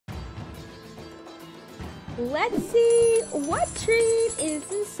Let's see what treat is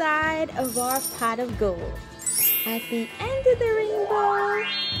inside of our pot of gold. At the end of the rainbow,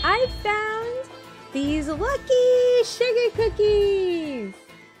 I found these lucky sugar cookies.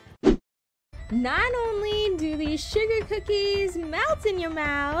 Not only do these sugar cookies melt in your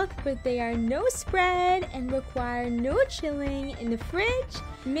mouth, but they are no spread and require no chilling in the fridge,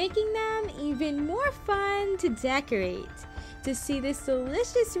 making them even more fun to decorate. To see this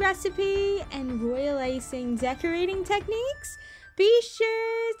delicious recipe and royal icing decorating techniques, be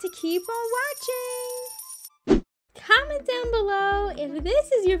sure to keep on watching. Comment down below if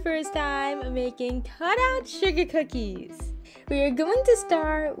this is your first time making cutout sugar cookies. We are going to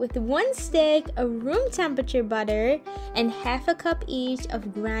start with 1 stick of room temperature butter and half a cup each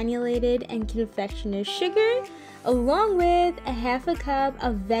of granulated and confectioner's sugar, along with a half a cup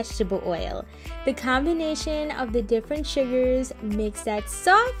of vegetable oil. The combination of the different sugars makes that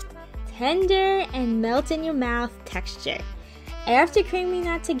soft, tender, and melt in your mouth texture. After creaming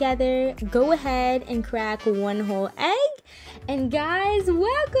that together, go ahead and crack 1 whole egg. And guys,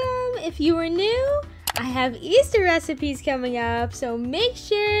 welcome! If you are new, I have Easter recipes coming up, so make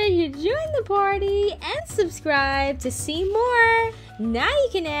sure you join the party and subscribe to see more. Now you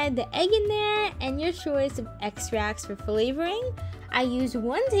can add the egg in there and your choice of extracts for flavoring. I use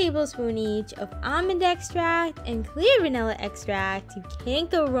 1 tablespoon each of almond extract and clear vanilla extract. You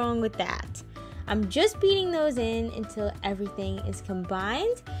can't go wrong with that. I'm just beating those in until everything is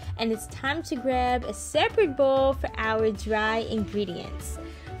combined, and it's time to grab a separate bowl for our dry ingredients.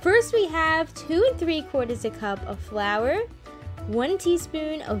 First, we have 2 3/4 cup of flour, 1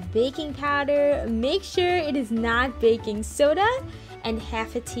 teaspoon of baking powder, make sure it is not baking soda, and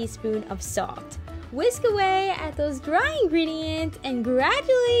half a teaspoon of salt. Whisk away at those dry ingredients and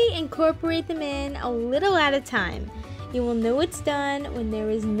gradually incorporate them in a little at a time. You will know it's done when there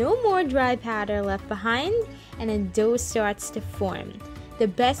is no more dry powder left behind and a dough starts to form. The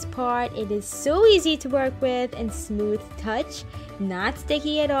best part, it is so easy to work with and smooth touch, not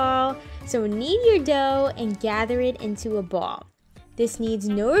sticky at all, so knead your dough and gather it into a ball. This needs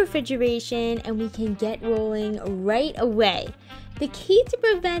no refrigeration and we can get rolling right away. The key to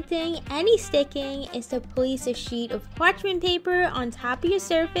preventing any sticking is to place a sheet of parchment paper on top of your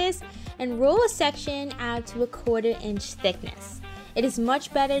surface and roll a section out to a 1/4 inch thickness. It is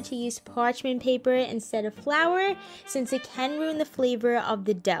much better to use parchment paper instead of flour since it can ruin the flavor of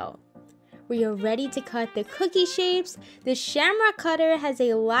the dough. We are ready to cut the cookie shapes. The Shamrock cutter has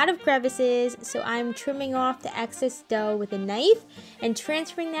a lot of crevices, so I'm trimming off the excess dough with a knife and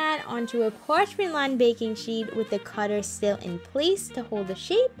transferring that onto a parchment lined baking sheet with the cutter still in place to hold the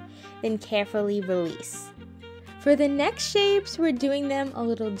shape, then carefully release. For the next shapes, we're doing them a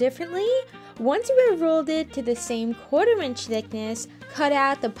little differently. Once you have rolled it to the same 1/4 inch thickness, cut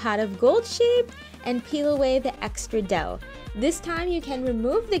out the pot of gold shape and peel away the extra dough. This time you can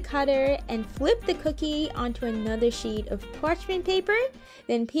remove the cutter and flip the cookie onto another sheet of parchment paper,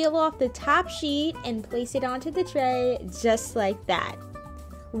 then peel off the top sheet and place it onto the tray just like that.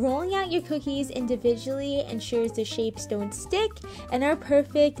 Rolling out your cookies individually ensures the shapes don't stick and are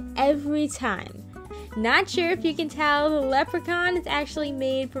perfect every time. Not sure if you can tell, the Leprechaun is actually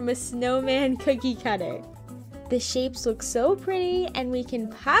made from a snowman cookie cutter. The shapes look so pretty and we can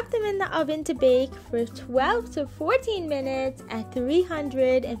pop them in the oven to bake for 12 to 14 minutes at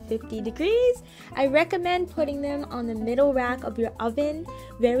 350 degrees. I recommend putting them on the middle rack of your oven,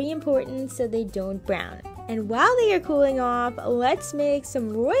 very important so they don't brown. And while they are cooling off, let's make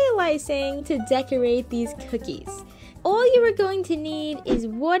some royal icing to decorate these cookies. All you are going to need is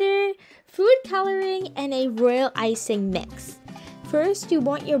water, food coloring, and a royal icing mix. First, you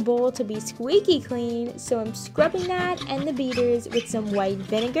want your bowl to be squeaky clean, so I'm scrubbing that and the beaters with some white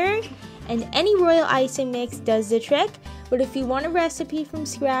vinegar. And any royal icing mix does the trick, but if you want a recipe from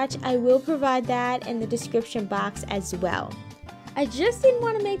scratch, I will provide that in the description box as well. I just didn't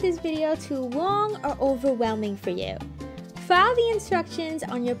want to make this video too long or overwhelming for you. Follow the instructions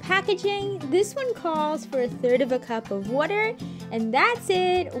on your packaging. This one calls for 1/3 cup of water, and that's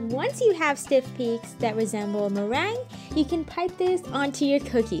it. Once you have stiff peaks that resemble a meringue, you can pipe this onto your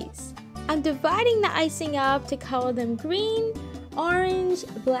cookies. I'm dividing the icing up to color them green, orange,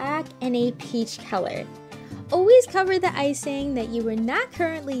 black, and a peach color. Always cover the icing that you are not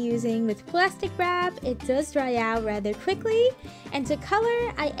currently using with plastic wrap. It does dry out rather quickly. And to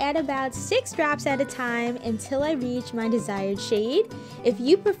color, I add about 6 drops at a time until I reach my desired shade. If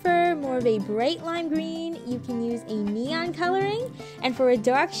you prefer more of a bright lime green, you can use a neon coloring. And for a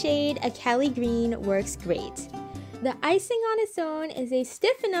dark shade, a Kelly green works great. The icing on its own is a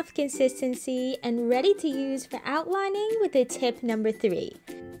stiff enough consistency and ready to use for outlining with a tip number 3.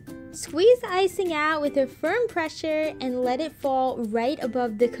 Squeeze the icing out with a firm pressure and let it fall right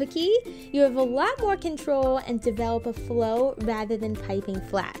above the cookie. You have a lot more control and develop a flow rather than piping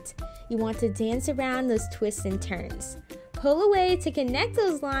flat. You want to dance around those twists and turns. Pull away to connect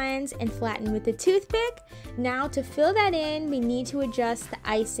those lines and flatten with a toothpick. Now to fill that in, we need to adjust the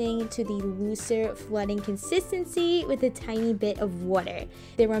icing to the looser flooding consistency with a tiny bit of water.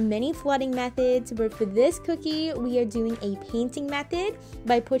 There are many flooding methods, but for this cookie, we are doing a painting method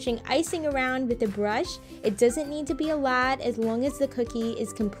by pushing icing around with a brush. It doesn't need to be a lot as long as the cookie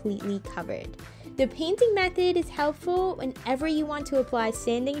is completely covered. The painting method is helpful whenever you want to apply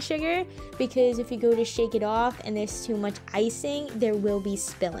sanding sugar because if you go to shake it off and there's too much icing, there will be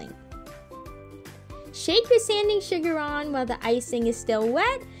spilling. Shake your sanding sugar on while the icing is still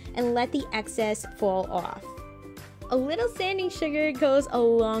wet and let the excess fall off. A little sanding sugar goes a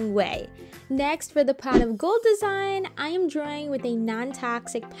long way. Next, for the pot of gold design, I am drawing with a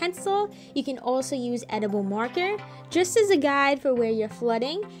non-toxic pencil. You can also use edible marker, just as a guide for where you're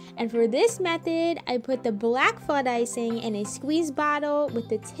flooding. And for this method, I put the black flood icing in a squeeze bottle with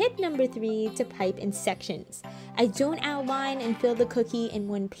the tip number 3 to pipe in sections. I don't outline and fill the cookie in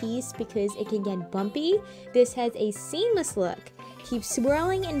one piece because it can get bumpy. This has a seamless look. Keep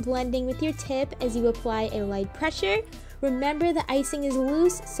swirling and blending with your tip as you apply a light pressure. Remember, the icing is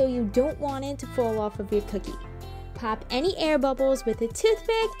loose, so you don't want it to fall off of your cookie. Pop any air bubbles with a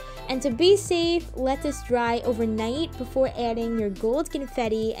toothpick, and to be safe, let this dry overnight before adding your gold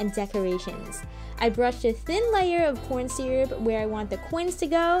confetti and decorations. I brushed a thin layer of corn syrup where I want the coins to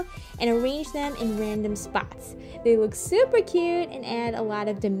go and arrange them in random spots. They look super cute and add a lot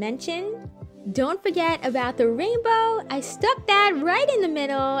of dimension. Don't forget about the rainbow. I stuck that right in the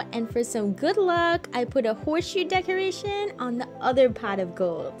middle, and for some good luck, I put a horseshoe decoration on the other pot of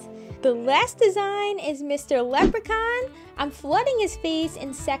gold. The last design is Mr. Leprechaun. I'm flooding his face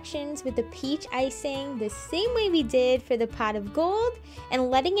in sections with the peach icing the same way we did for the pot of gold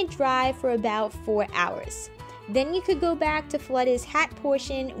and letting it dry for about 4 hours. Then you could go back to flood his hat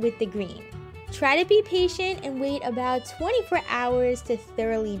portion with the green. Try to be patient and wait about 24 hours to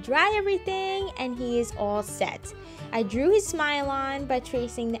thoroughly dry everything, and he is all set. I drew his smile on by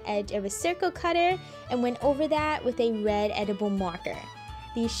tracing the edge of a circle cutter and went over that with a red edible marker.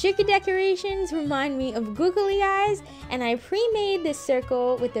 These sugar decorations remind me of googly eyes, and I pre-made this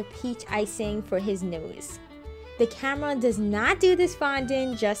circle with the peach icing for his nose. The camera does not do this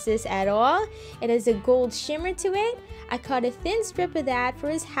fondant justice at all. It has a gold shimmer to it. I cut a thin strip of that for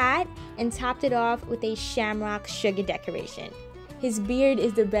his hat and topped it off with a shamrock sugar decoration. His beard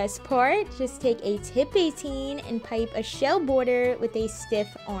is the best part. Just take a tip 18 and pipe a shell border with a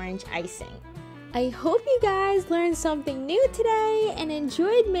stiff orange icing. I hope you guys learned something new today and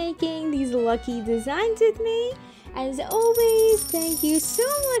enjoyed making these lucky designs with me. As always, thank you so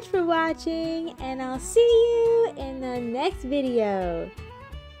much for watching, and I'll see you in the next video.